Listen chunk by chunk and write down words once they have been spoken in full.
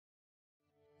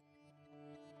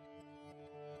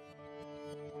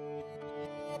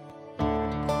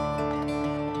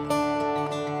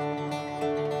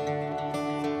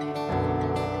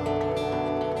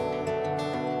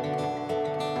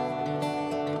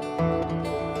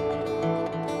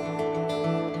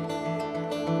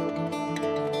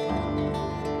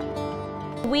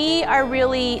We are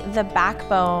really the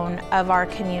backbone of our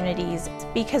communities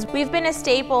because we've been a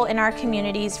staple in our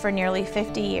communities for nearly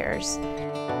 50 years.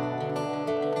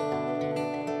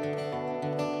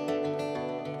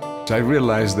 I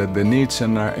realized that the needs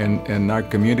in our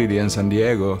community in San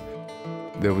Diego,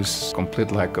 there was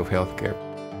complete lack of health care.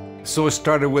 So it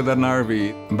started with an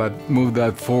RV, but moved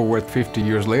that forward 50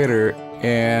 years later,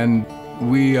 and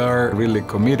we are really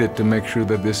committed to make sure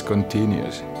that this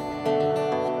continues.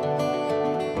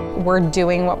 We're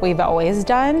doing what we've always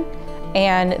done,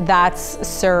 and that's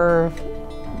serve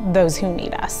those who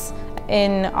need us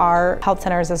in our health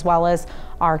centers as well as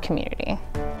our community.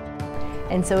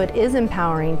 And so it is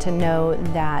empowering to know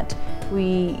that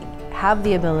we have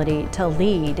the ability to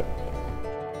lead.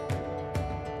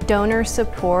 Donor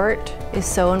support is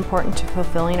so important to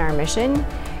fulfilling our mission.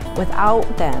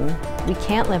 Without them, we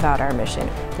can't live out our mission,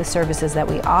 the services that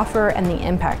we offer and the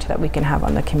impact that we can have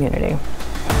on the community.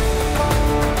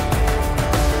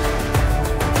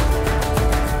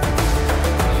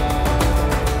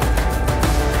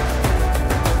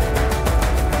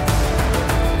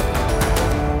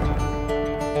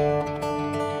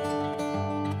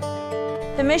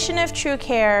 The mission of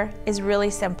TrueCare is really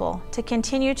simple: to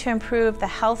continue to improve the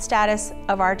health status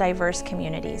of our diverse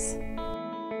communities.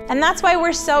 And that's why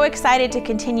we're so excited to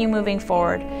continue moving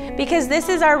forward, because this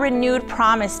is our renewed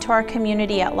promise to our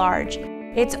community at large.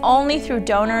 It's only through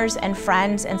donors and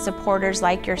friends and supporters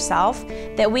like yourself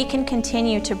that we can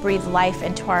continue to breathe life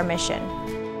into our mission.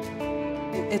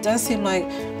 It does seem like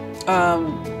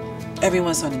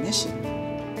everyone's on a mission.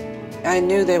 I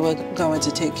knew they were going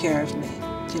to take care of me,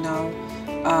 you know.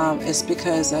 It's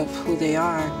because of who they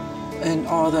are and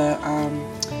all the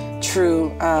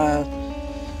true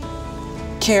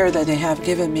care that they have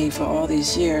given me for all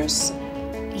these years.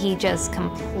 He just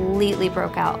completely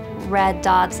broke out. Red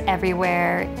dots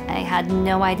everywhere. I had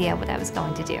no idea what I was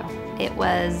going to do. It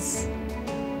was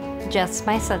just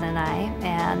my son and I,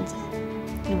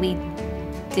 and we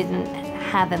didn't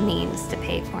have a means to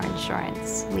pay for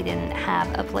insurance. We didn't have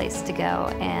a place to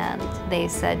go, and they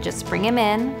said, just bring him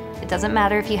in. It doesn't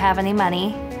matter if you have any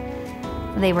money.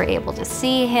 They were able to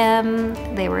see him.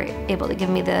 They were able to give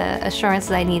me the assurance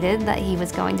that I needed that he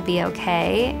was going to be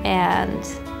okay and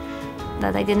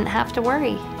that I didn't have to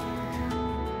worry.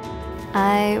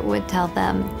 I would tell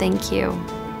them, thank you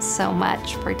so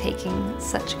much for taking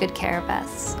such good care of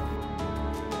us.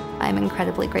 I'm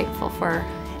incredibly grateful for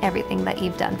everything that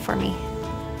you've done for me.